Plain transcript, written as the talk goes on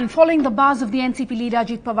And following the buzz of the NCP leader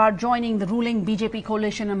Ajit Pawar joining the ruling BJP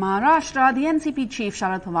coalition in Maharashtra, the NCP chief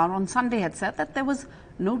Sharad Pawar on Sunday had said that there was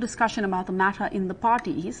no discussion about the matter in the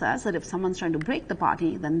party. He says that if someone's trying to break the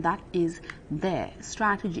party, then that is their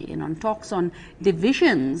strategy. And on talks on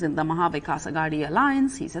divisions in the Mahavikas Aghadi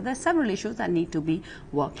alliance, he said there are several issues that need to be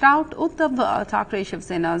worked out. Uddhav Thackeray Shiv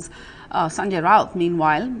Sena's Sanjay Raut,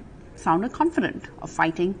 meanwhile, sounded confident of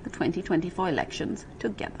fighting the 2024 elections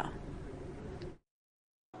together.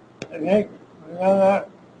 अनेक मुलाला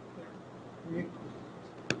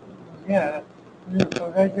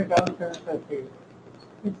स्वतःचे काम करत असेल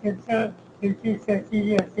त्यांची चर्चा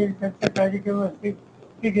जी असेल त्यांचा कार्यक्रम असेल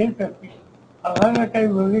ते घेत असतील. आम्हाला काही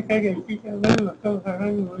भूमिका घ्यायची त्यामुळे उत्तम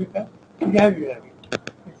करणारी भूमिका घ्यावी लागेल.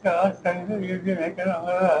 त्याचं आज सांगणं योग्य नाही कारण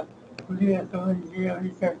आम्हाला पुढे यासंबंधी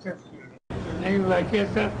आम्ही चर्चाच केली नाही. बाकी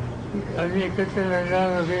आता आम्ही एकत्र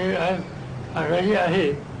लढणार वगैरे आज आघाडी आहे.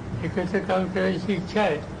 एकत्र काम करायची इच्छा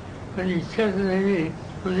आहे पण इच्छाच नाही.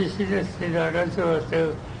 पोलिसी नसते जागांचं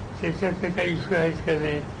वाटतं त्याच्यात काही इश्यू आहेत का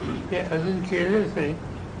नाही ते अजून केलंच नाही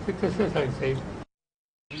ते कसं सांगता येईल.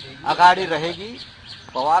 अघाड़ी रहेगी.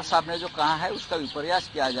 पवार साहब ने जो कहा है उसका विपर्यास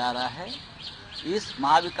किया जा रहा है. इस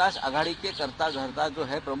महाविकास आघाड़ी के कर्ता धर्ता जो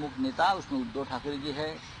है प्रमुख नेता उसमें उद्धव ठाकरे जी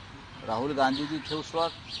है, राहुल गांधी जी थे उस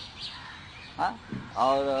वक्त,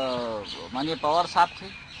 और माननीय पवार साहब थे,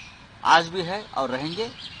 आज भी है और रहेंगे.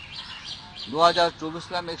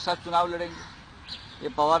 2024 में हम एक साथ चुनाव लड़ेंगे. ये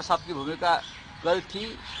पवार साहब की भूमिका कल थी,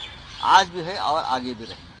 आज भी है और आगे भी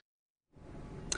रहेगी.